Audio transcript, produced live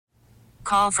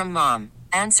Call from mom.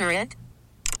 Answer it.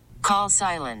 Call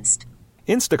silenced.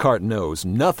 Instacart knows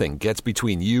nothing gets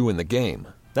between you and the game.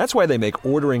 That's why they make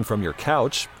ordering from your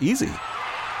couch easy.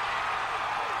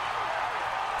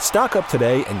 Stock up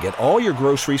today and get all your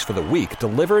groceries for the week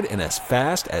delivered in as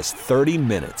fast as 30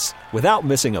 minutes without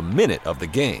missing a minute of the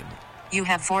game. You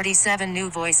have 47 new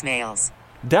voicemails.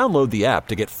 Download the app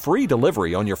to get free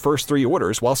delivery on your first 3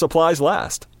 orders while supplies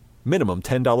last. Minimum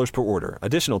 $10 per order.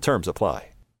 Additional terms apply.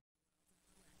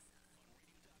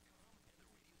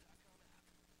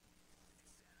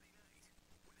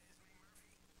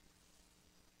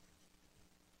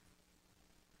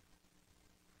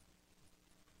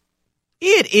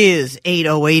 It is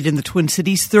 8:08 in the Twin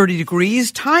Cities, 30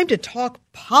 degrees. Time to talk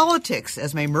politics.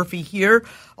 Esme Murphy here,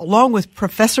 along with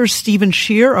Professor Stephen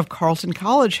Scheer of Carleton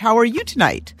College. How are you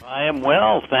tonight? I am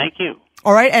well, thank you.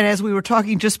 All right, and as we were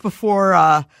talking just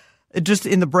before, just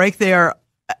in the break there,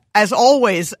 as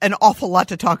always, an awful lot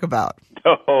to talk about.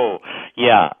 Oh,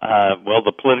 yeah. Well,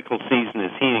 the political season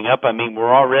is heating up. I mean,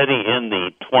 we're already in the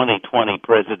 2020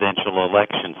 presidential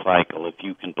election cycle, if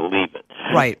you can believe it.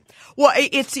 Right. Well,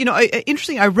 it's,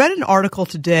 interesting. I read an article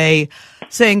today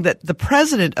saying that the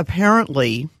president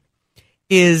apparently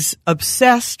is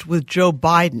obsessed with Joe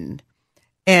Biden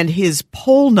and his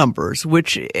poll numbers,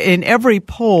 which in every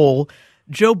poll,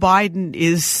 Joe Biden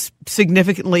is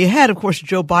significantly ahead. Of course,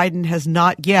 Joe Biden has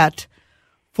not yet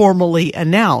formally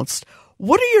announced.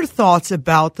 What are your thoughts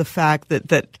about the fact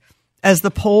that as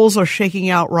the polls are shaking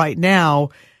out right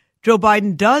now, Joe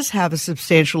Biden does have a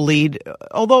substantial lead,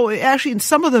 although actually in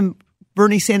some of them,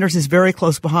 Bernie Sanders is very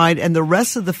close behind, and the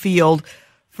rest of the field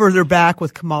further back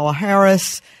with Kamala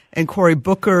Harris and Cory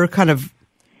Booker kind of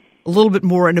a little bit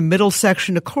more in the middle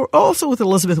section, also with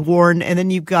Elizabeth Warren, and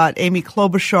then you've got Amy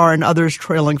Klobuchar and others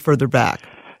trailing further back.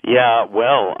 Yeah,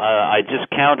 well, I just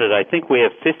counted. I think we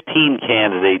have 15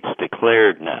 candidates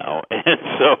declared now, and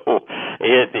so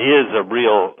it is a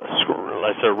real,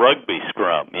 it's a rugby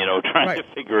scrum, trying to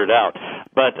figure it out.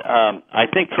 But I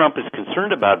think Trump is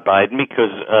concerned about Biden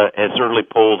because, as early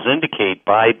polls indicate,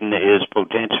 Biden is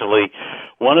potentially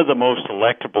one of the most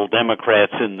electable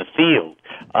Democrats in the field.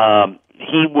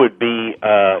 He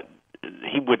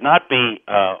would not be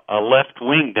a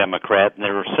left-wing Democrat, and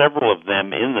there are several of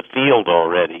them in the field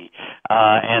already,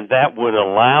 and that would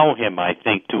allow him, I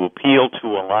think, to appeal to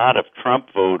a lot of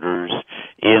Trump voters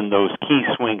in those key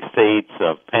swing states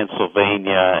of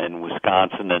Pennsylvania and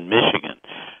Wisconsin and Michigan.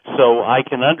 So I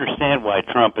can understand why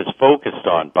Trump is focused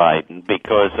on Biden,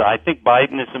 because I think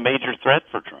Biden is a major threat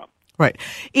for Trump. Right.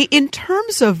 In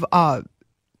terms of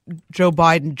Joe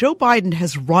Biden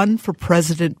has run for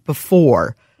president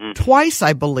before, twice,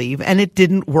 I believe, and it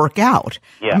didn't work out.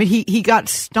 Yeah. I mean, he got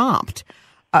stomped.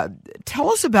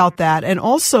 Tell us about that. And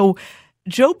also,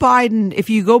 Joe Biden, if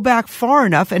you go back far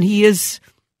enough, and he is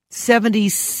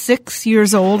 76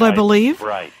 years old, I believe.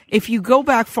 Right. If you go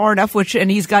back far enough, and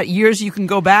he's got years you can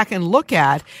go back and look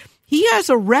at, he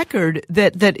has a record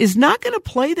that is not going to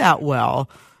play that well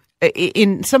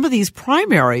in some of these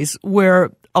primaries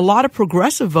where a lot of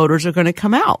progressive voters are going to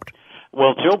come out.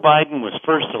 Well, Joe Biden was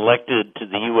first elected to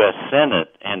the U.S.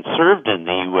 Senate and served in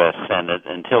the U.S. Senate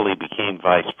until he became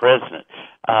vice president.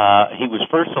 He was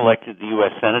first elected to the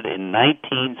U.S. Senate in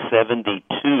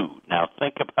 1972. Now,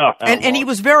 think about how and he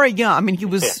was very young. I mean, he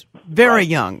was very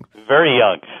young. Very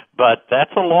young. But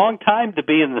that's a long time to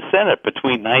be in the Senate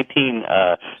between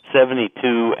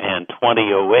 1972 and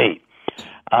 2008.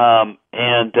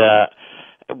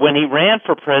 When he ran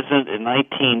for president in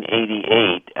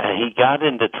 1988, he got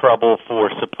into trouble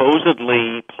for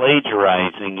supposedly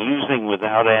plagiarizing, using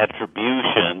without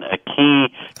attribution, a key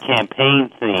campaign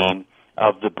theme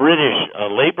of the British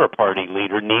Labour Party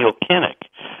leader, Neil Kinnock.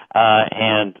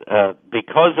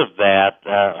 Because of that,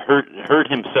 hurt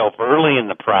himself early in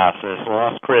the process,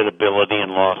 lost credibility,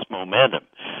 and lost momentum.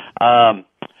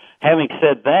 Having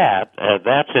said that,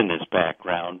 that's in his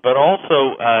background. But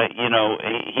also,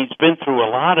 he's been through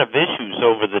a lot of issues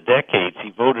over the decades.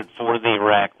 He voted for the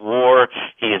Iraq War.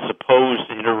 He has opposed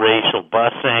interracial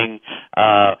busing.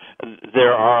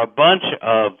 There are a bunch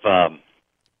of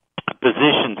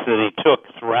positions that he took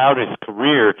throughout his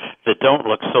career that don't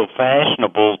look so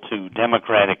fashionable to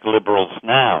Democratic liberals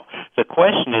now. The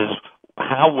question is,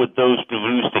 how would those be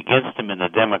used against him in a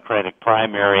Democratic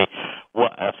primary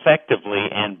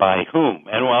effectively, and by whom?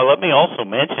 And let me also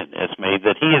mention, Esme,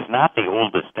 that he is not the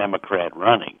oldest Democrat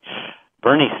running.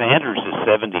 Bernie Sanders is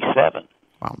 77.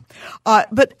 Wow.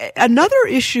 But another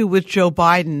issue with Joe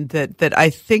Biden that I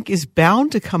think is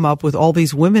bound to come up with all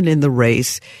these women in the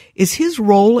race is his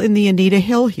role in the Anita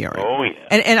Hill hearing. Oh, yeah.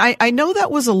 And I know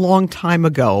that was a long time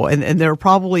ago, and there are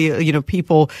probably,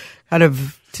 people kind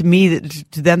of, to me,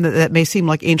 to them that may seem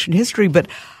like ancient history, but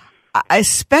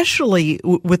especially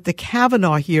with the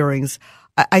Kavanaugh hearings,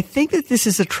 I think that this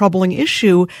is a troubling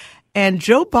issue. And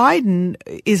Joe Biden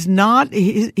is not,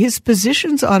 his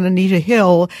positions on Anita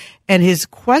Hill and his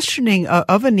questioning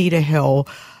of Anita Hill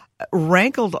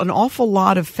rankled an awful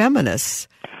lot of feminists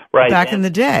back in the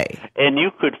day. And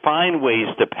you could find ways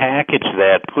to package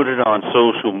that, put it on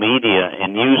social media,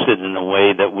 and use it in a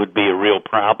way that would be a real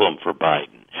problem for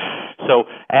Biden. So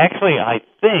actually, I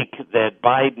think that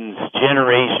Biden's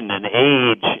generation and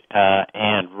age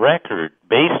and record,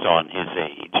 based on his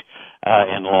age,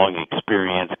 and long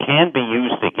experience, can be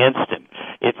used against him.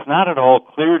 It's not at all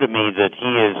clear to me that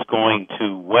he is going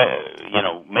to,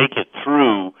 make it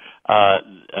through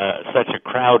such a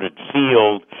crowded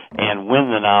field and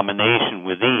win the nomination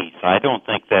with ease. I don't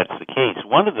think that's the case.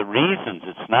 One of the reasons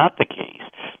it's not the case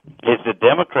is that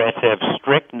Democrats have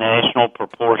strict national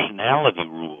proportionality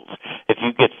rules. If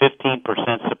you get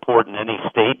 15% support in any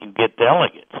state, you get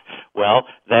delegates. Well,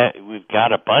 we've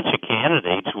got a bunch of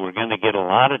candidates who are going to get a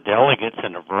lot of delegates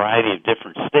in a variety of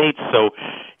different states, so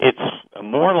it's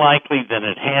more likely than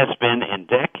it has been in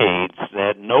decades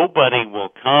that nobody will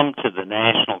come to the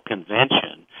national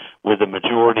convention with a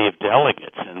majority of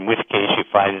delegates, in which case you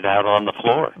fight it out on the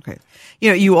floor. Okay.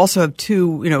 You also have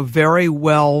two, very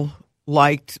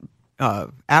well-liked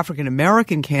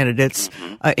African-American candidates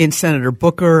in Senator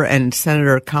Booker and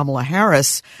Senator Kamala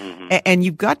Harris. And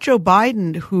you've got Joe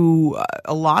Biden, who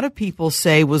a lot of people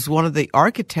say was one of the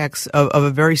architects of a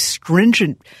very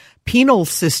stringent penal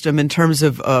system in terms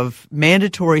of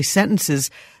mandatory sentences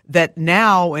that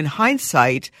now, in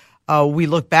hindsight, we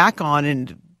look back on,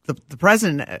 and the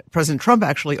President Trump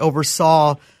actually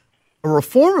oversaw a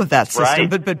reform of that system.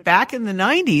 Right. But back in the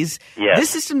 90s, this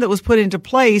system that was put into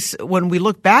place, when we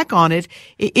look back on it,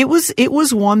 it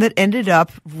was one that ended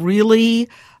up really,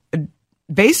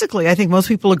 basically, I think most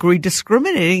people agree,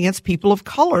 discriminating against people of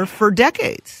color for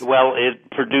decades. Well, it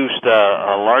produced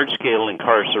a large-scale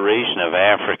incarceration of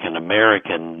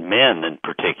African-American men in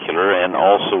particular, and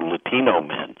also Latino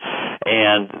men.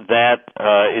 And that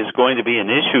is going to be an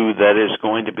issue that is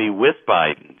going to be with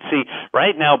Biden. See,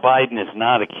 right now Biden is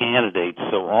not a candidate,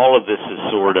 so all of this is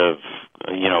sort of,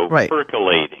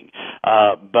 percolating.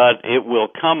 But it will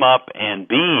come up and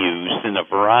be used in a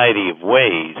variety of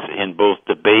ways in both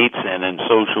debates and in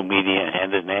social media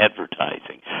and in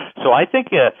advertising. So I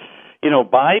think,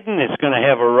 Biden is going to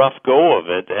have a rough go of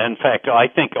it. In fact, I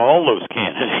think all those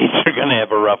candidates are going to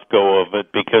have a rough go of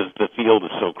it because the field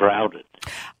is so crowded.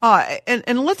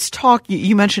 And let's talk,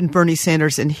 you mentioned Bernie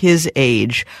Sanders and his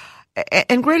age.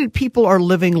 And granted, people are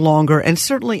living longer, and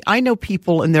certainly I know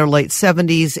people in their late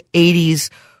 70s, 80s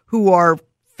who are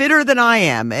fitter than I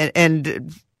am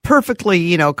and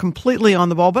perfectly, completely on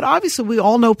the ball. But obviously we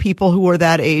all know people who are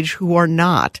that age who are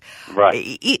not.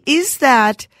 Right. Is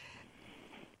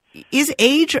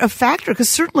age a factor? Because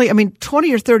certainly,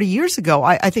 20 or 30 years ago,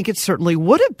 I think it certainly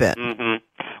would have been. Mm-hmm.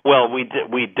 Well, we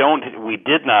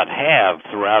did not have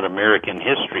throughout American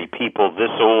history people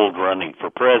this old running for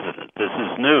president. This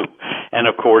is new. And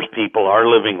of course, people are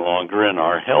living longer and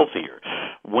are healthier.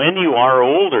 When you are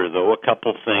older, though, a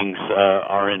couple things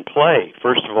are in play.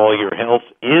 First of all, your health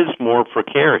is more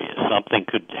precarious. Something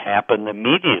could happen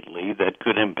immediately that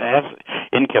could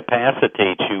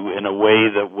incapacitate you in a way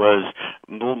that was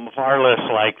far less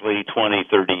likely 20,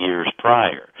 30 years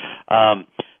prior.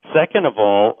 Second of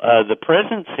all, the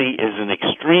presidency is an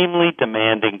extremely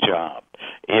demanding job.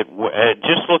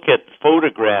 Just look at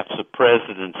photographs of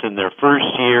presidents in their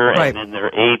first year and in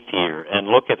their eighth year, and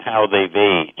look at how they've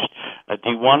aged.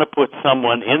 Do you want to put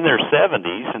someone in their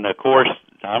 70s, and of course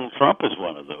Donald Trump is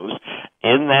one of those,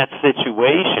 in that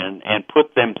situation and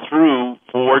put them through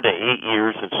 4 to 8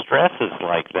 years of stresses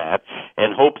like that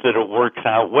and hope that it works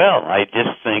out well? I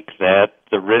just think that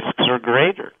the risks are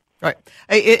greater. Right.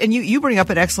 And you bring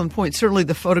up an excellent point. Certainly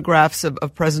the photographs of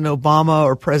President Obama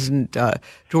or President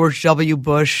George W.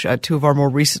 Bush, two of our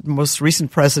most recent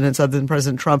presidents other than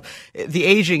President Trump, the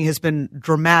aging has been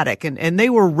dramatic. And they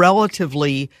were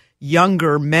relatively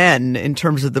younger men in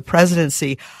terms of the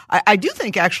presidency. I do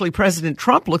think actually President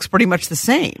Trump looks pretty much the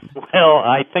same. Well,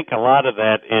 I think a lot of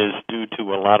that is due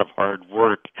to a lot of hard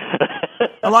work.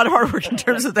 A lot of hard work in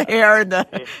terms of the hair and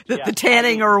the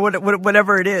tanning or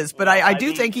whatever it is. But I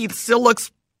do think he still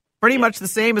looks pretty much the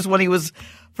same as when he was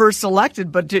first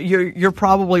elected. But you're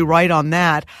probably right on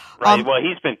that. Right. Well,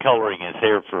 he's been coloring his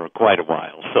hair for quite a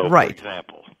while. So, for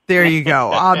example. There you go.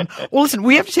 Well, listen,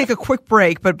 we have to take a quick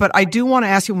break, but I do want to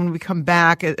ask you when we come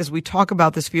back, as we talk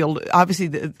about this field, obviously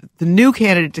the new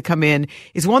candidate to come in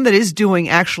is one that is doing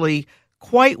actually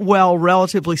quite well,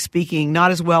 relatively speaking,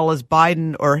 not as well as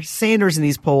Biden or Sanders in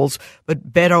these polls,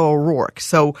 but Beto O'Rourke.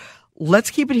 So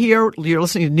let's keep it here. You're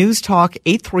listening to News Talk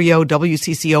 830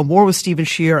 WCCO. More with Stephen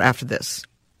Scheer after this.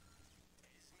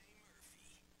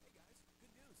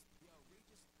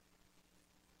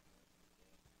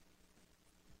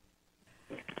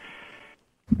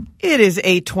 It is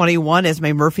 8:21.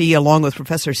 Esme Murphy, along with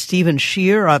Professor Stephen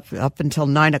Scheer, up until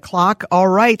 9 o'clock. All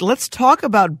right, let's talk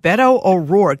about Beto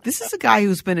O'Rourke. This is a guy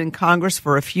who's been in Congress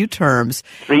for a few terms.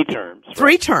 3 terms. Right?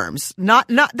 3 terms. Not.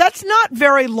 That's not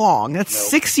very long. That's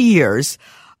 6 years.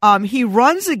 He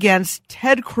runs against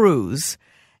Ted Cruz,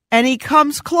 and he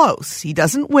comes close. He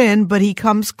doesn't win, but he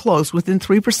comes close, within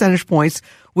 3 percentage points,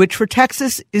 which for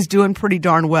Texas is doing pretty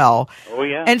darn well. Oh,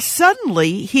 yeah. And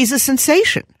suddenly, he's a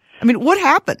sensation. I mean, what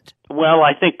happened? Well,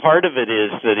 I think part of it is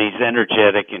that he's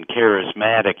energetic and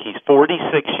charismatic. He's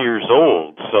 46 years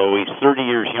old, so he's 30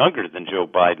 years younger than Joe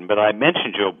Biden. But I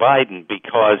mentioned Joe Biden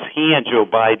because he and Joe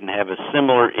Biden have a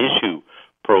similar issue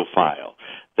profile.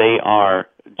 They are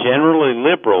generally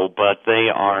liberal, but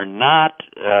they are not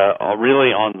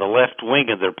really on the left wing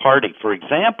of their party. For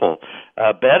example,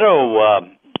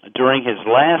 Beto, during his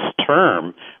last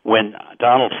term, when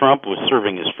Donald Trump was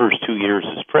serving his first 2 years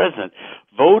as president,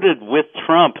 voted with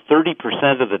Trump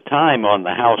 30% of the time on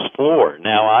the House floor.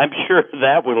 Now, I'm sure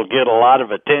that will get a lot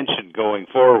of attention going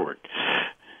forward.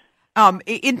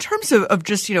 In terms of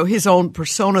just, his own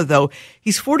persona, though,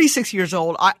 he's 46 years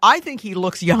old. I think he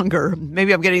looks younger.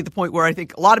 Maybe I'm getting to the point where I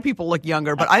think a lot of people look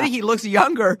younger, but I think he looks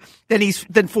younger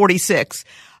than 46.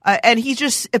 And he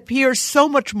just appears so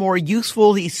much more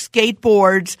useful. He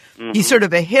skateboards. Mm-hmm. He's sort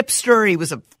of a hipster. He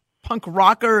was a punk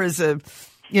rocker in his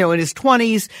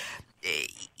 20s.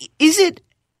 Is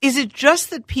it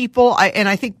just that people,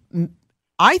 I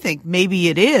think maybe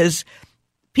it is,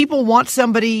 people want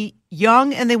somebody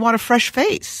young and they want a fresh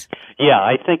face. Yeah,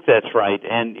 I think that's right.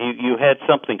 And you had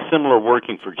something similar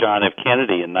working for John F.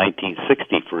 Kennedy in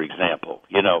 1960, for example.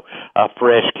 A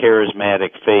fresh,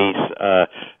 charismatic face,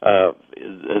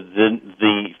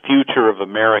 the future of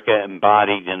America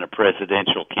embodied in a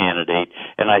presidential candidate.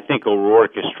 And I think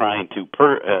O'Rourke is trying to,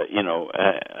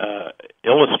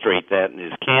 illustrate that in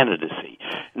his candidacy.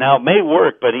 Now, it may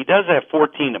work, but he does have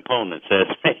 14 opponents,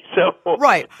 so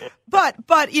right.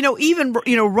 But even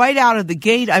right out of the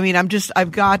gate, I mean,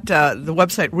 I've got the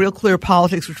website Real Clear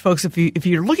Politics, which, folks, if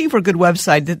you're looking for a good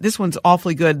website, this one's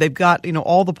awfully good. They've got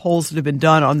all the polls that have been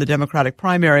done on the Democratic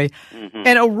primary, mm-hmm.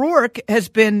 and O'Rourke has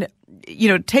been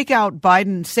take out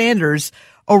Biden, Sanders.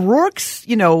 O'Rourke's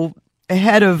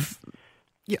ahead of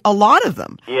a lot of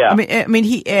them. Yeah. I mean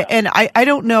he and I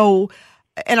don't know,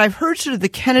 and I've heard sort of the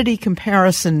Kennedy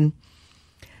comparison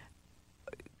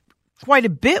quite a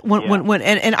bit when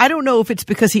I don't know if it's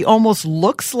because he almost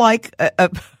looks like a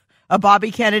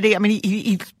Bobby Kennedy. I mean,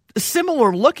 he's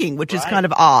similar looking, which is kind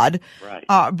of odd. Right.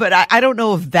 But I don't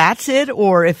know if that's it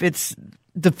or if it's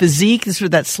the physique, sort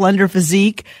of that slender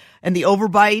physique and the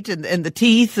overbite and the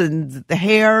teeth and the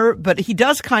hair. But he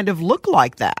does kind of look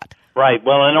like that. Right.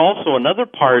 Well, and also another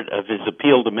part of his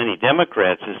appeal to many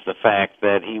Democrats is the fact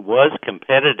that he was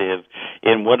competitive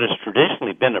in what has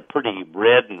traditionally been a pretty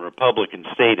red and Republican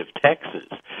state of Texas.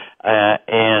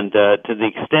 And to the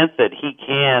extent that he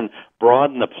can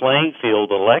broaden the playing field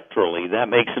electorally, that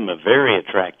makes him a very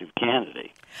attractive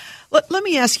candidate. Let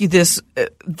me ask you this.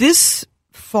 This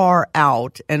far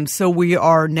out, and so we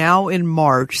are now in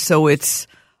March, so it's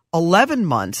 11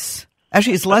 months.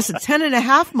 Actually, it's less than 10 and a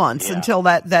half months until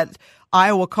that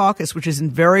Iowa caucus, which is in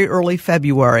very early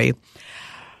February.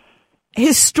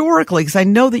 Historically, because I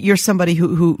know that you're somebody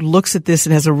who looks at this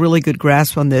and has a really good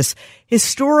grasp on this,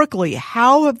 historically,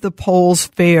 how have the polls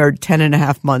fared 10 and a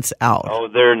half months out? Oh,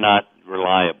 they're not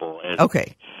reliable.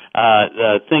 Okay.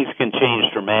 Things can change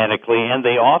dramatically, and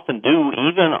they often do,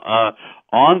 even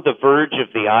on the verge of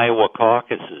the Iowa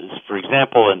caucuses. For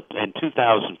example, in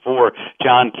 2004,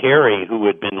 John Kerry, who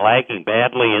had been lagging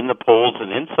badly in the polls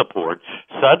and in support,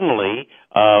 suddenly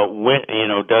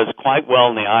does quite well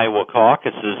in the Iowa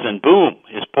caucuses, and boom,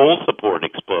 his poll support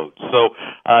explodes. So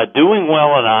doing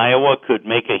well in Iowa could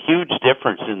make a huge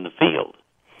difference in the field.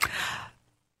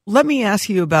 Let me ask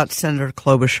you about Senator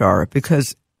Klobuchar,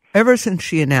 because ever since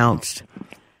she announced,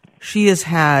 she has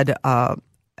had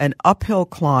an uphill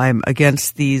climb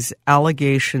against these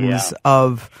allegations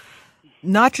of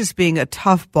not just being a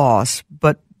tough boss,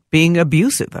 but being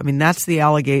abusive. I mean, those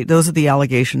are the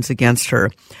allegations against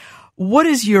her. What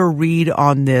is your read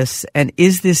on this, and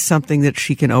is this something that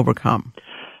she can overcome?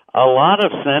 a lot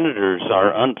of senators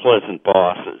are unpleasant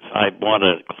bosses. I want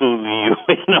to clue you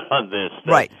in on this.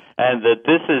 Right. And that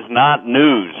this is not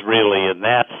news, really, in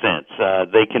that sense.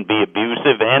 They can be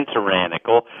abusive and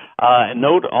tyrannical.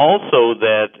 Note also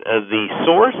that the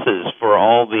sources for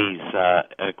all these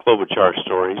Klobuchar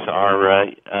stories are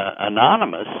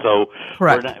anonymous, so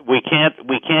we can't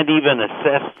even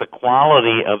assess the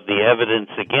quality of the evidence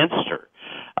against her.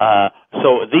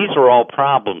 So these are all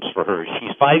problems for her.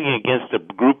 She's fighting against a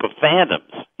group of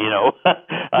phantoms,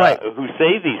 who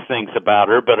say these things about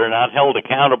her but are not held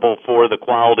accountable for the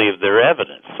quality of their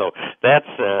evidence. So that's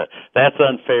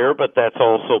unfair, but that's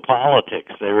also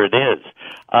politics. There it is.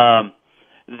 I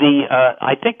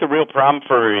think the real problem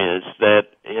for her is that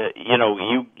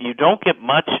you don't get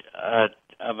much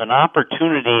of an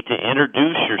opportunity to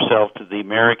introduce yourself to the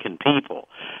American people,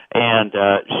 and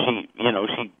she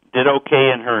did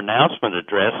okay in her announcement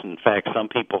address. In fact, some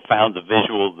people found the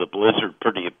visual of the blizzard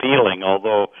pretty appealing,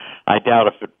 although I doubt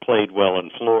if it played well in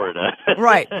Florida.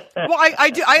 Right. Well,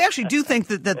 I actually do think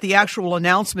that the actual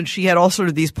announcement, she had all sort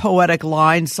of these poetic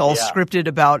lines all scripted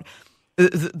about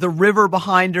the river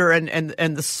behind her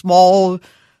and the small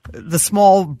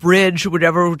bridge,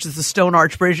 whatever, which is the Stone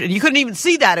Arch Bridge, and you couldn't even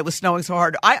see that, it was snowing so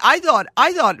hard. I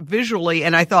thought visually,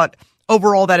 and I thought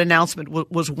overall that announcement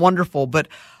was wonderful. But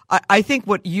I think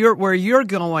where you're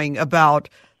going about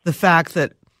the fact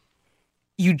that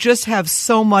you just have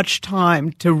so much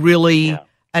time to really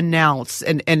announce,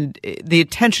 and the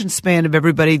attention span of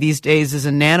everybody these days is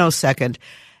a nanosecond,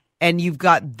 and you've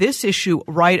got this issue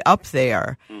right up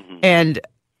there, and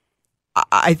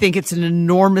I think it's an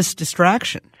enormous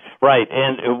distraction. Right,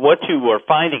 and what you are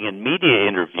finding in media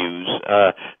interviews,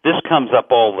 this comes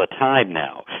up all the time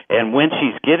now. And when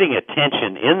she's getting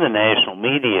attention in the national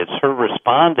media, it's her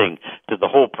responding to the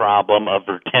whole problem of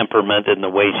her temperament and the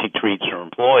way she treats her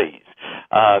employees.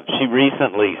 She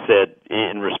recently said,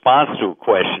 in response to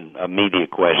a media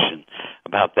question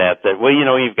about that, well,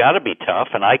 you've got to be tough,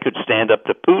 and I could stand up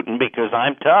to Putin because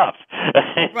I'm tough.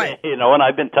 Right. And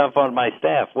I've been tough on my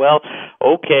staff. Well,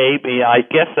 okay, I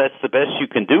guess that's the best you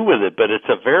can do with it, but it's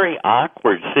a very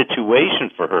awkward situation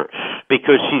for her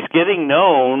because she's getting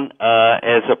known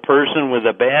as a person with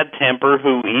a bad temper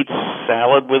who eats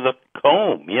salad with a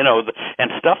comb,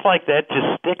 and stuff like that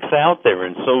just sticks out there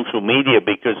in social media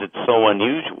because it's so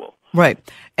unusual. Right.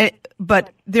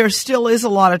 But there still is a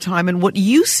lot of time. And what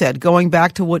you said, going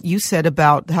back to what you said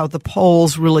about how the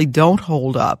polls really don't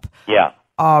hold up. Yeah.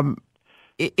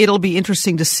 It'll be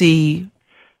interesting to see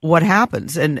what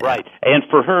happens. Right. And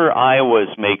for her, Iowa's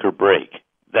make or break.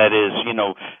 That is,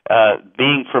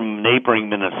 being from neighboring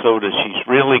Minnesota, she's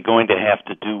really going to have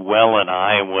to do well in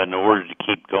Iowa in order to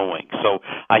keep going. So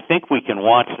I think we can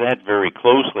watch that very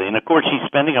closely. And, of course, she's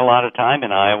spending a lot of time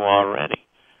in Iowa already.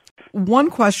 One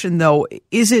question, though,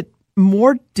 is it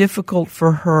more difficult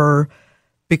for her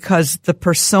because the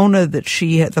public persona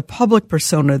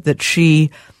that she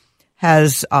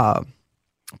has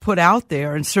put out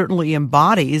there and certainly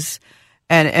embodies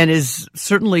and is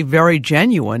certainly very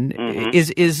genuine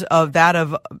is of that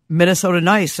of Minnesota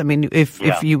Nice. I mean,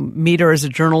 if you meet her as a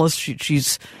journalist,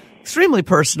 she's extremely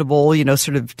personable,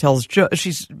 sort of tells jokes.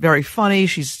 She's very funny.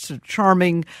 She's sort of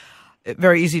charming,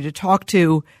 very easy to talk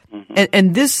to.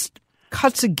 And this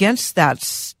cuts against that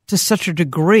to such a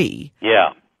degree.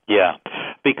 Yeah.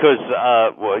 Because,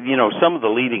 some of the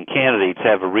leading candidates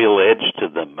have a real edge to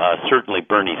them. Certainly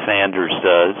Bernie Sanders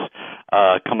does.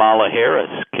 Kamala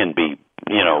Harris can be,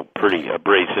 pretty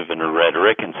abrasive in her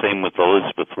rhetoric, and same with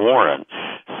Elizabeth Warren.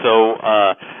 So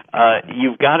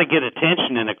you've got to get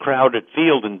attention in a crowded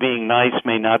field, and being nice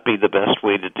may not be the best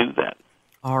way to do that.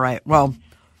 All right. Well,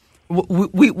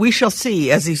 we shall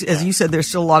see. As you said, there's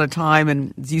still a lot of time,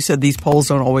 and as you said, these polls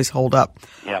don't always hold up.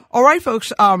 Yeah. All right,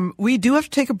 folks. We do have to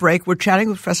take a break. We're chatting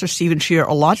with Professor Stephen Scherr.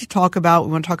 A lot to talk about.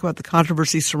 We want to talk about the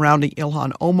controversy surrounding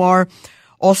Ilhan Omar,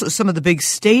 also some of the big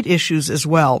state issues as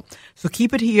well. So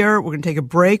keep it here. We're going to take a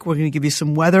break. We're going to give you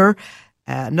some weather,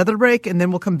 another break, and then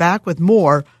we'll come back with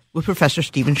more with Professor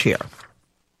Stephen Scherr.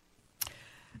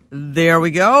 There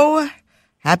we go.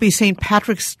 Happy St.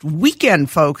 Patrick's weekend,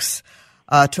 folks.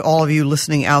 To all of you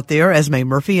listening out there, Esme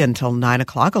Murphy until 9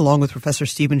 o'clock, along with Professor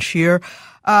Stephen Scherr.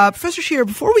 Professor Scherr,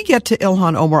 before we get to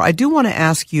Ilhan Omar, I do want to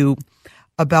ask you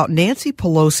about Nancy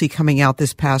Pelosi coming out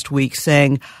this past week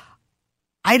saying,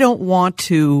 I don't want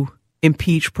to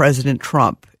impeach President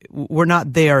Trump. We're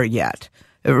not there yet.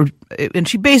 And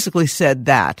she basically said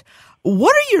that.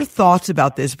 What are your thoughts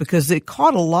about this? Because it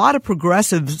caught a lot of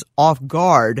progressives off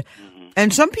guard,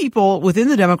 and some people within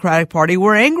the Democratic Party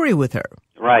were angry with her.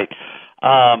 Right.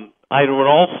 I would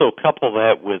also couple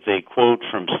that with a quote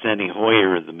from Steny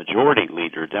Hoyer, the majority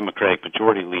leader, Democratic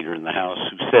majority leader in the House,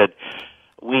 who said,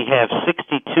 "We have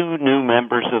 62 new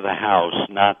members of the House,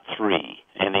 not 3."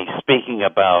 And he's speaking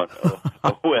about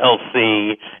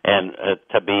OLC and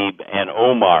Tlaib and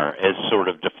Omar as sort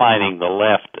of defining the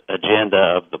left agenda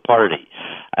of the party.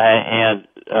 And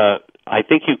I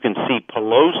think you can see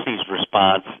Pelosi's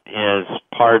response as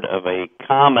part of a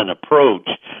common approach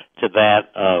to that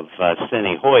of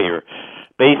Steny Hoyer,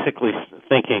 basically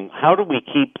thinking, how do we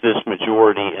keep this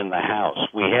majority in the House?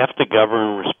 We have to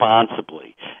govern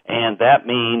responsibly, and that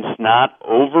means not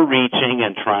overreaching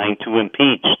and trying to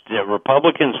impeach. The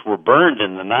Republicans were burned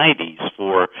in the 90s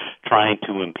for trying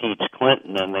to impeach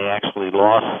Clinton, and they actually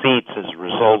lost seats as a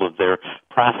result of their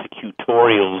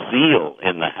prosecutorial zeal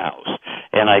in the House.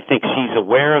 And I think she's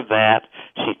aware of that.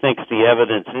 She thinks the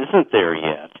evidence isn't there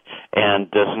yet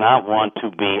and does not want to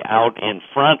be out in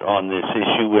front on this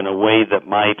issue in a way that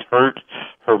might hurt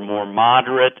her more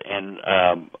moderate and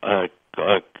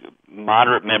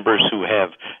moderate members who have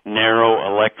narrow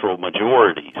electoral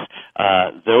majorities.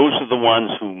 Those are the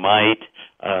ones who might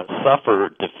suffer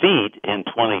defeat in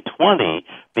 2020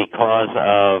 because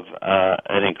of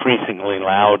an increasingly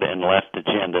loud and left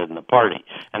agenda in the party.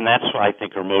 And that's, I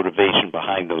think, her motivation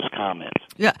behind those comments.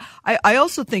 Yeah, I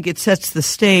also think it sets the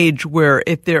stage where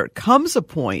if there comes a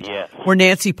point where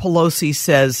Nancy Pelosi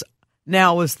says,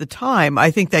 now is the time, I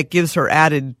think that gives her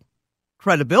added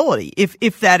credibility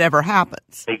if that ever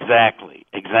happens. Exactly.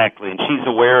 And she's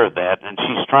aware of that, and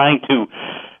she's trying to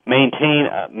maintain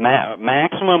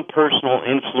maximum personal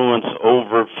influence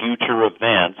over future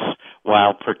events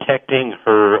while protecting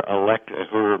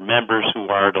her members who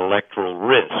are at electoral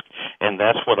risk. And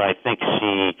that's what I think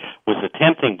she was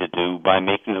attempting to do by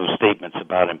making those statements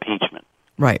about impeachment.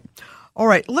 Right. All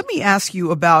right. Let me ask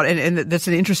you about, and that's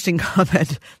an interesting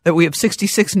comment, that we have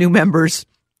 66 new members,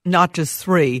 not just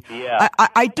 3. Yeah.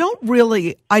 I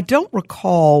don't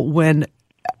recall when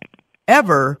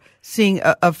ever seeing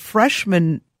a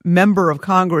freshman member of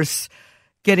Congress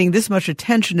getting this much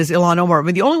attention as Ilhan Omar. I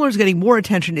mean, the only one who's getting more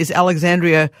attention is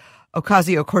Alexandria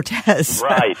Ocasio-Cortez.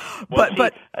 Right. Well,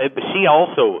 but she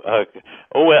also,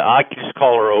 I just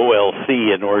call her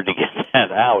OLC in order to get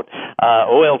that out.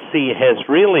 OLC has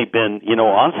really been,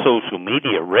 on social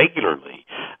media regularly,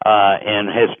 and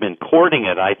has been courting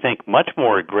it, I think, much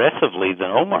more aggressively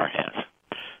than Omar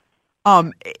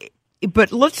has.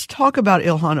 But let's talk about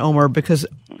Ilhan Omar, because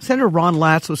Senator Ron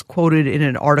Latz was quoted in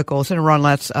an article. Senator Ron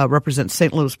Latz represents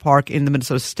St. Louis Park in the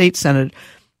Minnesota State Senate.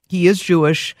 He is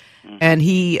Jewish, and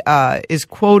he is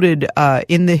quoted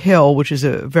in The Hill, which is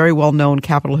a very well-known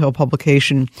Capitol Hill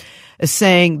publication, as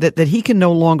saying that he can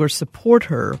no longer support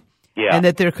her, and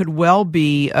that there could well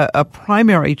be a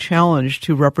primary challenge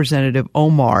to Representative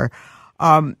Omar.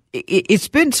 It's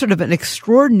been sort of an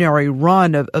extraordinary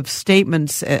run of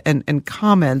statements and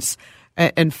comments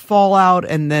and fallout,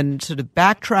 and then sort of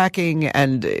backtracking,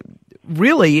 and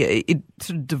really it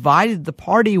sort of divided the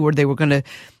party, where they were going to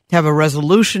have a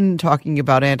resolution talking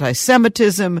about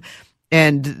anti-Semitism,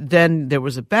 and then there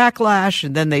was a backlash,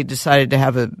 and then they decided to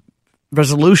have a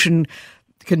resolution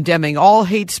condemning all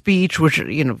hate speech, which,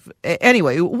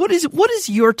 anyway, what is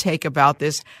your take about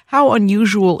this? How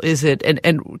unusual is it?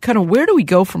 And kind of where do we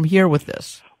go from here with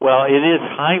this? Well, it is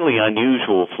highly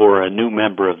unusual for a new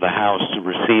member of the House to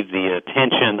receive the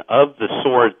attention of the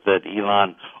sort that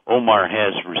Ilhan Omar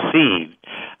has received.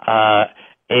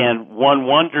 And one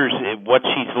wonders what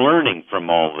she's learning from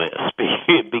all this,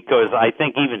 because I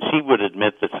think even she would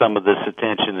admit that some of this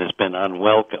attention has been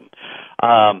unwelcome.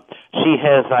 She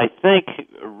has, I think,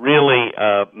 really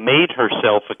made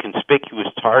herself a conspicuous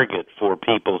target for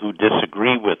people who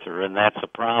disagree with her, and that's a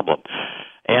problem.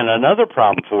 And another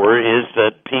problem for her is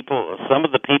that some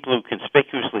of the people who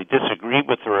conspicuously disagree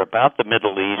with her about the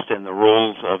Middle East and the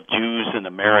roles of Jews in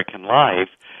American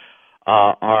life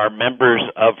are members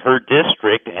of her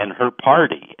district and her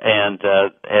party. And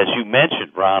as you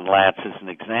mentioned, Ron Latz is an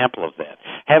example of that.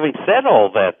 Having said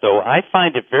all that, though, I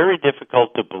find it very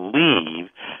difficult to believe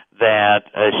that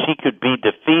she could be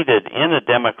defeated in a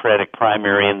Democratic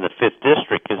primary in the 5th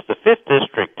District, because the 5th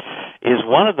District is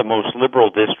one of the most liberal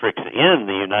districts in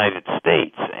the United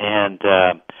States. And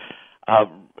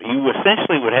you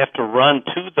essentially would have to run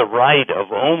to the right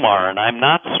of Omar, and I'm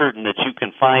not certain that you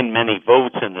can find many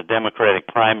votes in the Democratic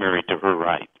primary to her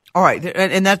right. All right,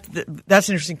 and that's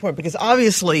an interesting point, because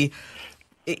obviously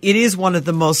it is one of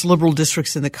the most liberal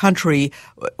districts in the country.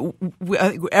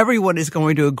 Everyone is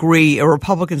going to agree a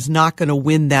Republican's not going to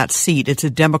win that seat. It's a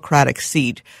Democratic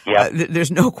seat. Yep.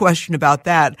 There's no question about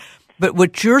that. But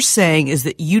what you're saying is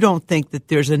that you don't think that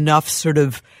there's enough sort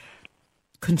of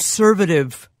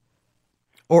conservative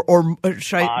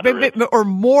or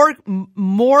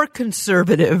more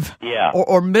conservative,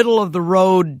 or middle of the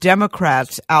road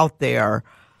Democrats out there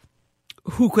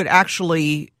who could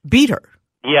actually beat her.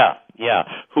 Yeah,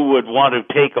 who would want to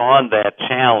take on that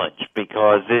challenge,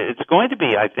 because it's going to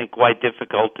be, I think, quite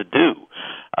difficult to do.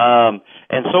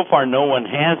 And so far no one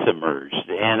has emerged,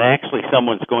 and actually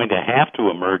someone's going to have to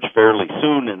emerge fairly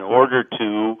soon in order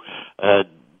to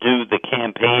do the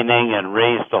campaigning and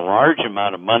raise the large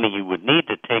amount of money you would need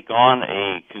to take on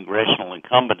a congressional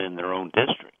incumbent in their own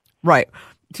district. Right.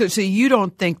 So you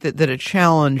don't think that a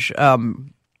challenge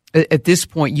at this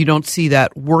point, you don't see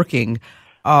that working?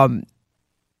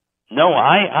 No,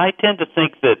 I tend to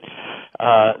think that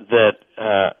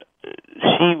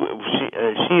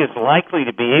she is likely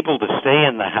to be able to stay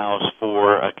in the House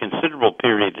for a considerable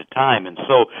period of time, and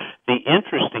so the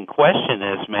interesting question,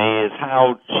 Esme, is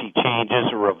how she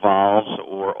changes or evolves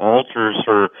or alters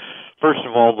her. First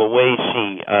of all, the way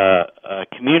she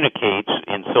communicates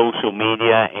in social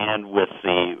media and with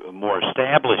the more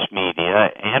established media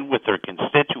and with her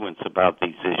constituents about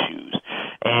these issues,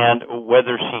 and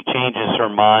whether she changes her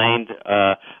mind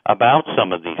about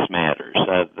some of these matters.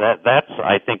 That's,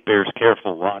 I think, bears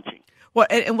careful watching. Well,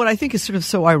 and what I think is sort of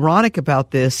so ironic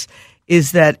about this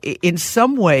is that in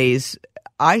some ways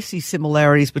I see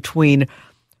similarities between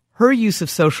her use of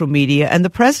social media and the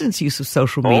president's use of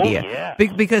social media. Yeah.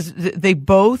 Because they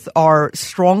both are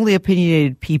strongly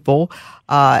opinionated people,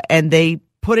 and they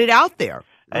put it out there.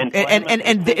 And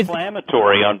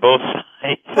inflammatory on both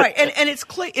sides. Right, and it's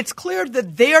clear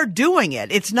that they are doing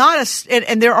it. It's not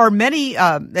and there are many,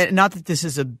 not that this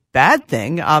is a bad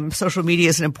thing. Social media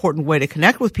is an important way to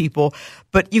connect with people,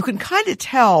 but you can kind of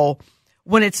tell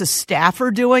when it's a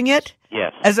staffer doing it,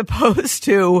 yes, as opposed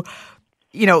to,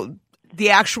 the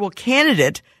actual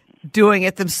candidate doing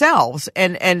it themselves.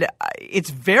 And it's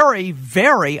very,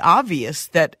 very obvious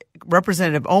that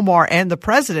Representative Omar and the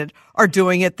president are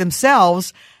doing it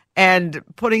themselves and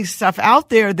putting stuff out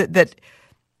there that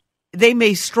they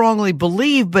may strongly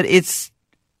believe, but it's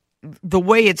the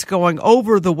way it's going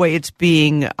over, the way it's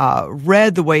being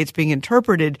read, the way it's being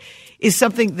interpreted is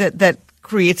something that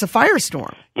creates a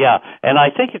firestorm. Yeah, and I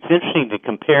think it's interesting to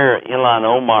compare Ilhan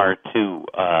Omar to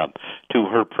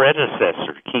her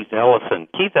predecessor, Keith Ellison.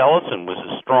 Keith Ellison was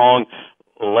a strong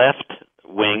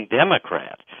left-wing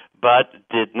Democrat, but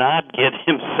did not get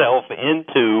himself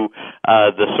into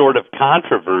the sort of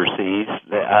controversies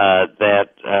that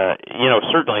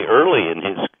certainly early in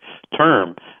his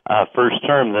first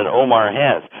term that Omar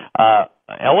has.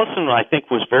 Ellison, I think,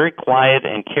 was very quiet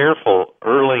and careful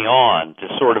early on to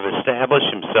sort of establish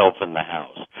himself in the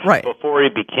House, right, before he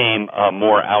became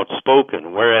more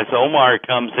outspoken, whereas Omar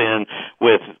comes in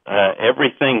with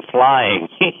everything flying,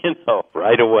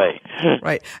 right away.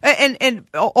 Right. And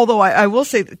although I will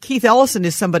say that Keith Ellison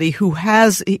is somebody who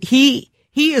has he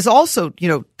is also,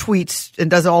 tweets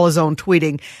and does all his own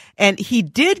tweeting, and he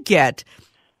did get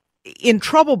in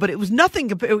trouble, but it was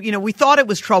nothing. We thought it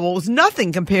was trouble. It was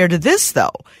nothing compared to this,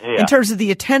 though, in terms of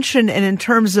the attention and in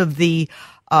terms of the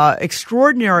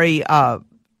extraordinary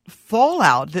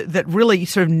fallout that really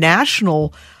sort of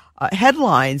national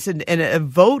headlines and a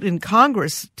vote in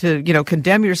Congress to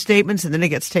condemn your statements, and then it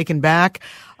gets taken back.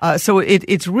 So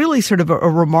it's really sort of a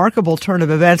remarkable turn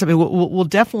of events. I mean, we'll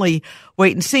definitely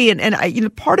wait and see.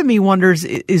 And part of me wonders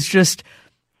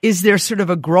is there sort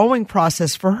of a growing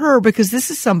process for her, because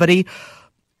this is somebody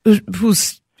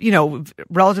who's,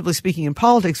 relatively speaking in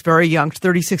politics, very young,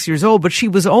 36 years old, but she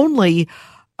was only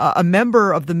a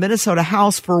member of the Minnesota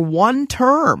House for one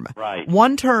term. Right.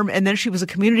 One term, and then she was a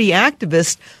community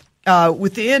activist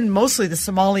within mostly the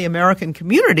Somali American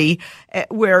community,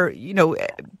 where,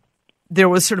 there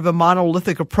was sort of a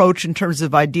monolithic approach in terms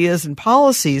of ideas and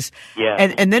policies. Yeah.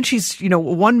 And then she's,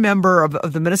 one member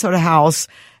of the Minnesota House,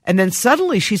 and then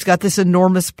suddenly she's got this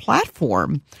enormous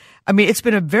platform. I mean, it's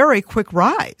been a very quick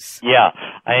rise. Yeah,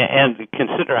 and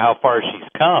consider how far she's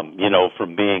come,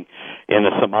 from being in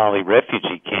a Somali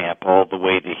refugee camp all the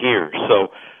way to here.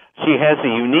 So she has a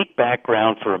unique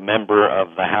background for a member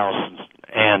of the House,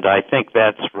 and I think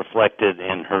that's reflected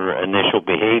in her initial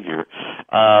behavior.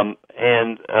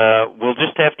 And we'll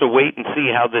just have to wait and see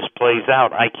how this plays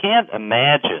out. I can't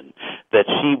imagine that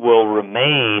she will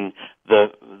remain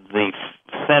the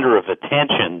center of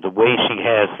attention the way she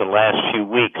has the last few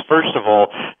weeks. First of all,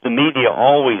 the media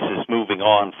always is moving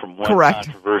on from one Correct.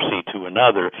 Controversy to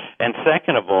another. And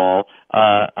second of all,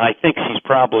 I think she's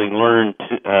probably learned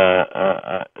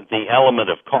the element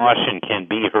of caution can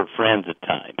be her friend at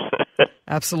times.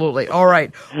 Absolutely. All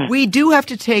right. We do have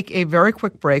to take a very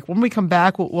quick break. When we come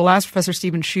back, we'll ask Professor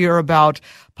Stephen Scheer about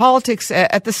politics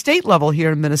at the state level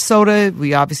here in Minnesota.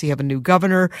 We obviously have a new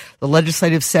governor. The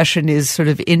legislative session is sort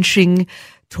of inching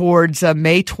towards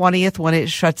May 20th when it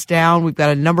shuts down. We've got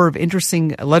a number of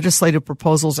interesting legislative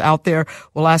proposals out there.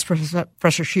 We'll ask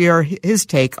Professor Scheer his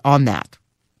take on that.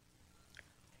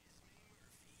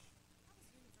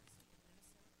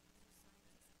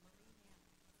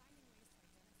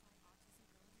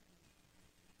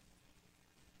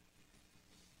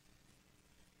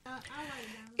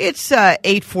 It's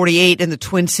 8:48 in the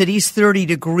Twin Cities, 30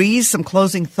 degrees. Some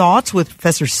closing thoughts with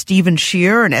Professor Stephen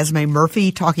Scheer and Esme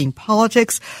Murphy talking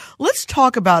politics. Let's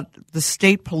talk about the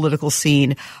state political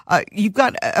scene. You've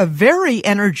got a very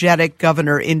energetic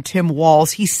governor in Tim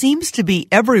Walz. He seems to be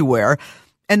everywhere,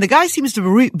 and the guy seems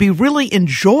to be really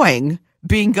enjoying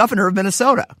being governor of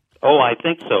Minnesota. Oh, I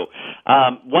think so.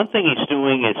 One thing he's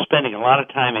doing is spending a lot of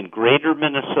time in greater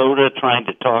Minnesota trying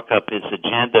to talk up his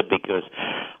agenda, because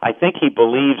I think he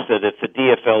believes that if the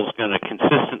DFL is going to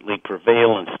consistently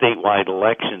prevail in statewide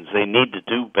elections, they need to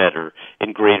do better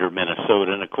in greater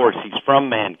Minnesota. And, of course, he's from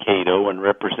Mankato and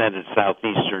represented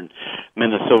southeastern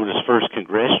Minnesota's 1st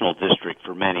congressional district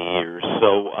for many years.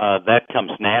 So that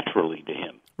comes naturally to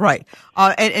him. Right.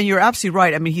 And you're absolutely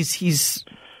right. I mean, he's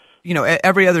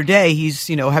every other day he's,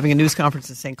 having a news conference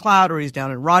in St. Cloud, or he's down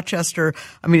in Rochester.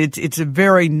 I mean, it's a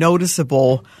very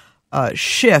noticeable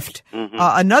shift. Mm-hmm.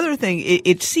 Another thing,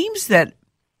 it seems that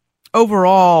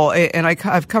overall, and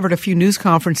I've covered a few news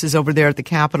conferences over there at the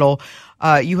Capitol.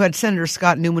 You had Senator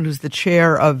Scott Newman, who's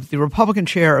the Republican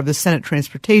chair of the Senate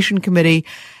Transportation Committee,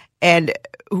 and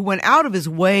who went out of his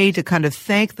way to kind of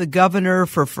thank the governor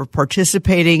for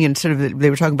participating in sort of, they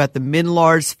were talking about the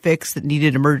Minlars fix that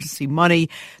needed emergency money.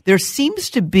 There seems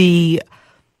to be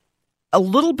a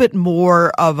little bit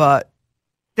more of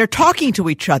they're talking to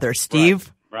each other,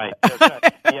 Steve. Right. That's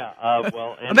right.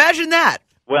 Yeah. Imagine that.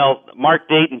 Well, Mark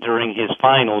Dayton during his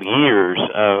final years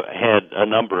had a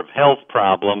number of health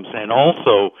problems, and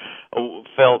also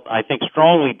felt, I think,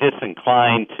 strongly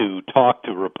disinclined to talk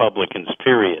to Republicans,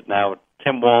 period. Now,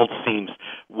 Tim Walz seems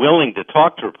willing to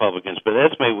talk to Republicans, but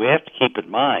Esme, we have to keep in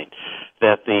mind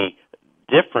that the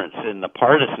difference in the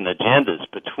partisan agendas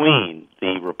between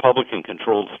the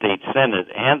Republican-controlled state Senate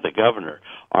and the governor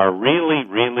are really,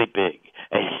 really big.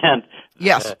 And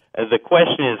yes. The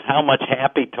question is how much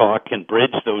happy talk can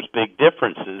bridge those big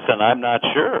differences, and I'm not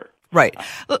sure. Right.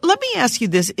 Let me ask you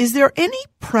this. Is there any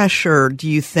pressure, do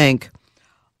you think,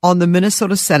 on the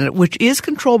Minnesota Senate, which is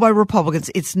controlled by Republicans?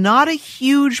 It's not a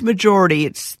huge majority.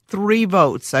 It's 3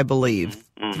 votes, I believe,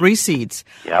 3 seats.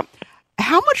 Yep.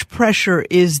 How much pressure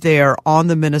is there on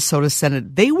the Minnesota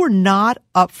Senate? They were not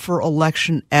up for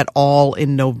election at all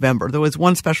in November. There was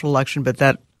one special election, but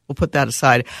we'll put that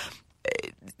aside.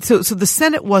 So the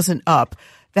Senate wasn't up.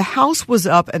 The House was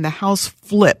up, and the House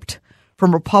flipped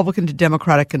from Republican to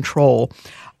Democratic control.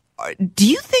 Do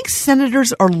you think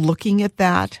senators are looking at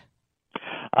that?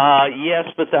 Yes,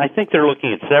 but I think they're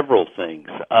looking at several things.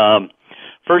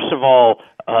 First of all,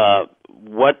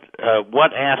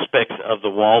 what aspects of the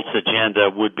Walz agenda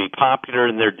would be popular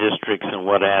in their districts and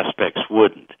what aspects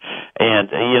wouldn't? And,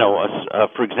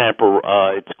 for example,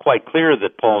 it's quite clear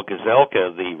that Paul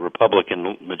Gazelka, the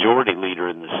Republican majority leader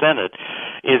in the Senate,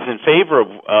 is in favor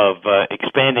of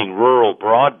expanding rural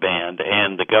broadband,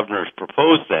 and the governor's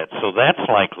proposed that, so that's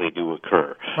likely to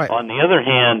occur. Right. On the other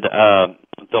hand,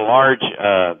 the large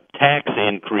tax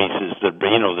increases, the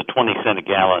 20 cent a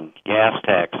gallon gas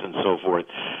tax and so forth,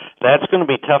 that's going to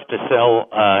be tough to sell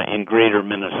in greater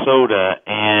Minnesota,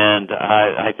 and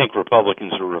I think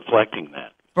Republicans are reflecting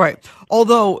that. Right.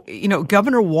 Although,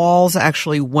 Governor Walz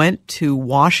actually went to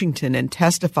Washington and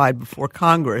testified before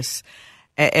Congress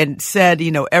and said,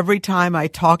 every time I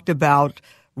talked about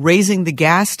raising the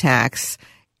gas tax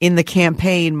in the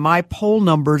campaign, my poll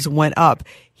numbers went up.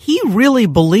 He really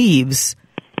believes,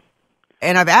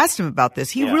 and I've asked him about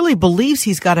this, he really believes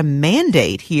he's got a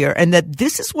mandate here and that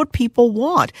this is what people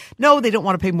want. No, they don't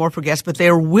want to pay more for gas, but they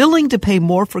are willing to pay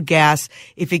more for gas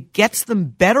if it gets them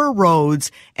better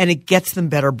roads and it gets them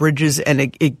better bridges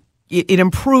and it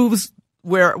improves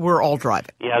where we're all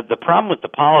driving. Yeah, the problem with the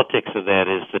politics of that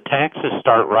is the taxes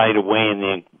start right away and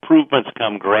the improvements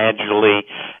come gradually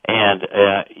and,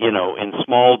 in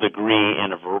small degree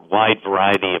in a wide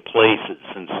variety of places.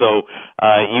 And so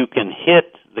you can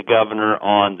hit the governor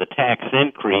on the tax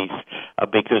increase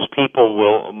because people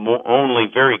will only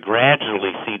very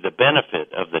gradually see the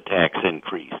benefit of the tax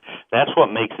increase. That's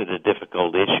what makes it a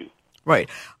difficult issue. Right.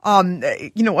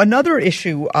 Another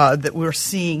issue that we're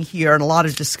seeing here and a lot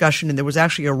of discussion, and there was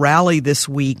actually a rally this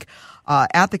week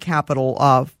at the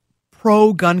Capitol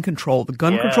pro-gun control. The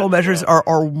gun control measures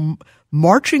are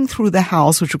marching through the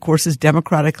House, which of course is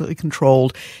democratically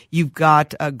controlled. You've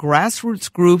got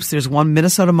grassroots groups. There's one,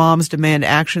 Minnesota Moms Demand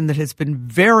Action, that has been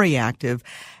very active.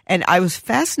 And I was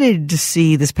fascinated to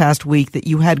see this past week that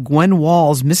you had Gwen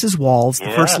Walz, Mrs. Walz, the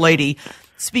First Lady,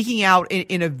 speaking out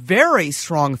in a very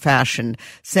strong fashion,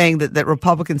 saying that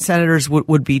Republican senators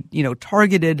would be,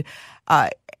 targeted.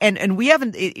 And we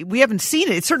haven't seen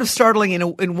it. It's sort of startling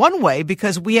in one way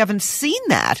because we haven't seen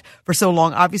that for so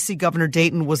long. Obviously, Governor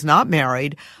Dayton was not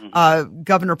married.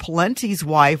 Governor Pawlenty's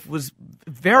wife was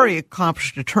a very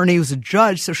accomplished attorney, was a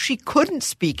judge, so she couldn't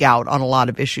speak out on a lot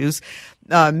of issues.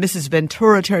 Mrs.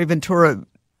 Ventura, Terry Ventura,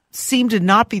 seemed to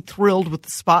not be thrilled with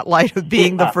the spotlight of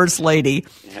being the First Lady.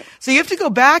 So you have to go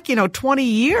back, 20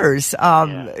 years to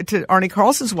Arnie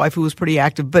Carlson's wife, who was pretty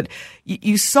active. But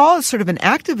you saw sort of an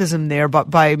activism there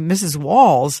by Mrs.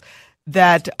 Walz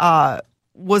that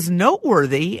was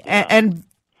noteworthy and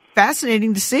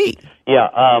fascinating to see. Yeah,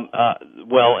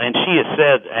 well, and she has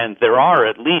said, and there are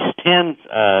at least 10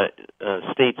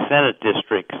 state Senate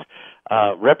districts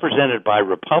represented by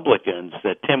Republicans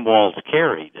that Tim Walz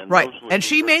carried. And right, and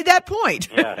she made that point.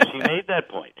 Yeah, she made that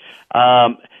point.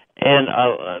 And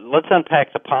let's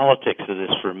unpack the politics of this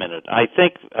for a minute. I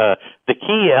think the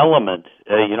key element,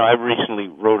 I recently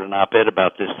wrote an op-ed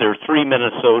about this. There are 3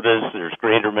 Minnesotas. There's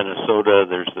Greater Minnesota.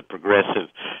 There's the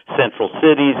progressive central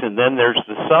cities, and then there's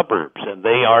the suburbs, and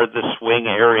they are the swing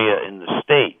area in the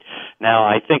state. Now,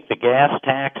 I think the gas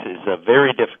tax is a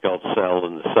very difficult sell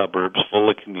in the suburbs,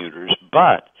 full of commuters,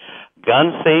 but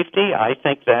gun safety, I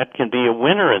think that can be a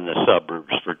winner in the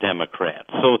suburbs for Democrats.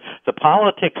 So the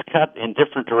politics cut in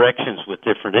different directions with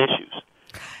different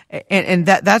issues. And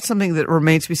that's something that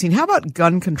remains to be seen. How about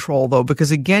gun control, though?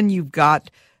 Because, again, you've got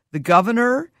the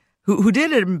governor who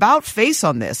did an about-face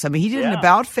on this. I mean, he did an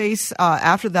about-face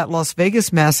after that Las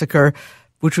Vegas massacre,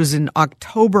 which was in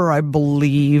October, I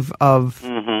believe, of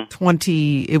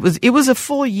 20. It was a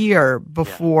full year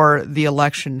before the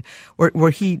election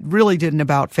where he really did an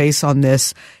about-face on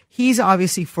this. He's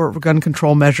obviously for gun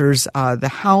control measures. The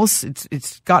House,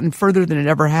 it's gotten further than it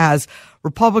ever has.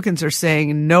 Republicans are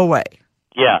saying no way.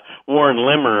 Yeah, Warren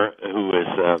Limmer, who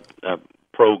is a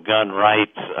pro-gun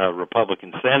rights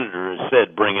Republican senator, has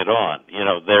said, bring it on.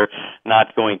 They're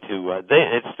not going to,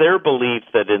 it's their belief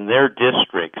that in their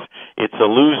districts it's a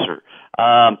loser.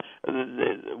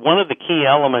 One of the key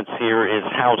elements here is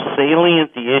how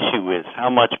salient the issue is, how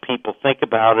much people think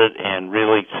about it and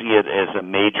really see it as a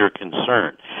major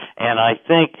concern. And I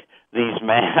think these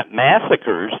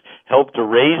massacres help to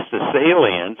raise the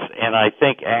salience and I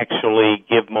think actually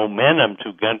give momentum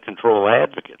to gun control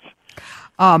advocates.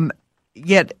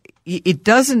 Yet it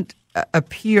doesn't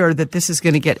appear that this is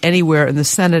going to get anywhere in the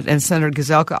Senate, and Senator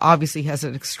Gazelka obviously has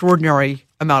an extraordinary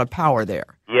amount of power there.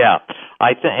 Yeah,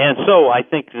 and so I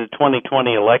think the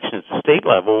 2020 election at the state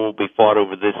level will be fought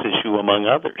over this issue, among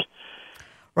others.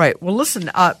 Right. Well, listen,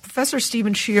 Professor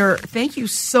Stephen Schier, thank you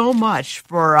so much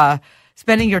for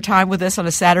spending your time with us on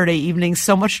a Saturday evening.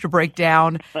 So much to break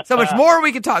down, so much more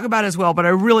we could talk about as well, but I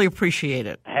really appreciate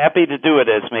it. Happy to do it,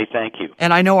 Esme. Thank you.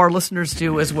 And I know our listeners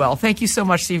do as well. Thank you so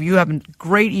much, Steve. You have a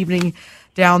great evening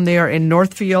down there in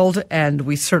Northfield, and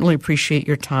we certainly appreciate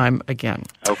your time again.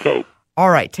 Okay. All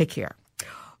right. Take care.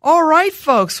 All right,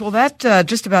 folks. Well, that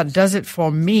just about does it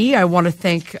for me. I want to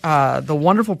thank the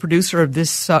wonderful producer of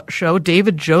this show,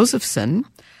 David Josephson.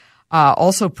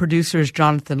 Also producers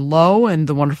Jonathan Lowe and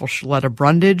the wonderful Shaletta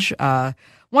Brundage. I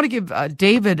want to give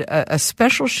David a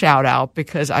special shout out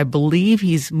because I believe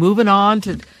he's moving on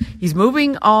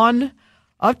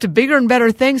up to bigger and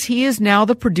better things. He is now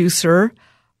the producer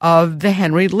of the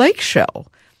Henry Lake Show.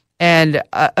 And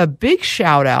a big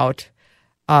shout out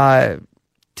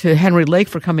to Henry Lake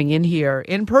for coming in here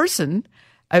in person.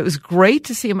 It was great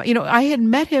to see him. I had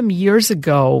met him years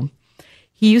ago.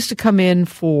 He used to come in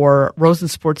for Rosen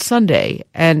Sports Sunday,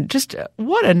 and just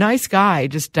what a nice guy,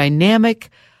 just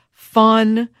dynamic,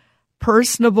 fun,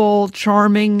 personable,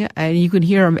 charming, and you can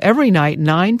hear him every night,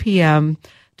 9 p.m.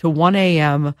 to 1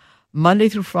 a.m., Monday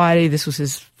through Friday. This was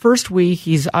his first week.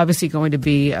 He's obviously going to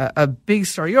be a big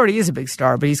star. He already is a big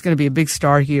star, but he's going to be a big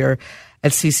star here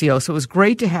at CCO. So it was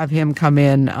great to have him come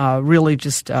in, really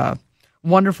just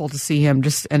wonderful to see him,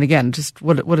 and again, just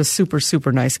what a super,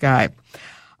 super nice guy.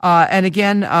 And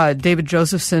again, David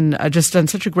Josephson just done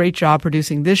such a great job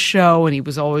producing this show, and he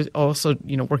was always also,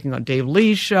 working on Dave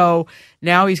Lee's show.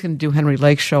 Now he's going to do Henry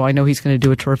Lake's show. I know he's going to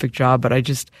do a terrific job, but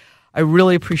I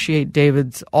really appreciate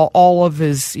David's all of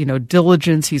his,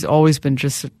 diligence. He's always been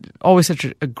always such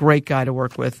a great guy to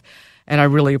work with. And I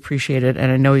really appreciate it.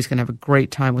 And I know he's going to have a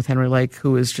great time with Henry Lake,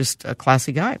 who is just a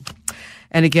classy guy.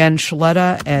 And again,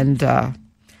 Shaletta, and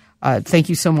thank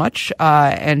you so much.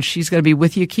 And she's going to be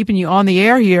with you, keeping you on the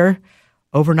air here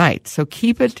overnight. So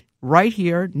keep it right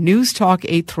here. News Talk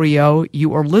 830.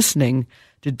 You are listening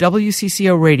to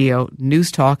WCCO Radio,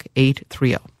 News Talk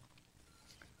 830.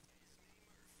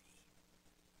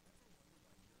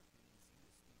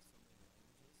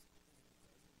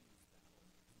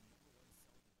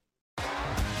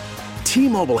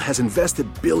 T-Mobile has invested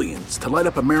billions to light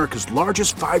up America's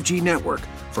largest 5G network,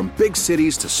 from big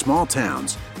cities to small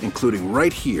towns, including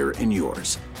right here in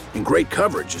yours. And great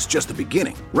coverage is just the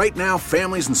beginning. Right now,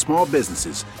 families and small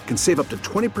businesses can save up to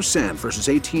 20% versus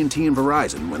AT&T and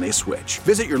Verizon when they switch.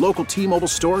 Visit your local T-Mobile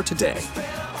store today.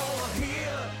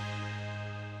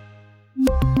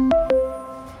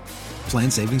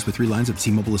 Plan savings with 3 lines of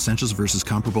T-Mobile Essentials versus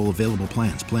comparable available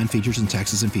plans. Plan features and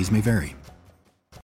taxes and fees may vary.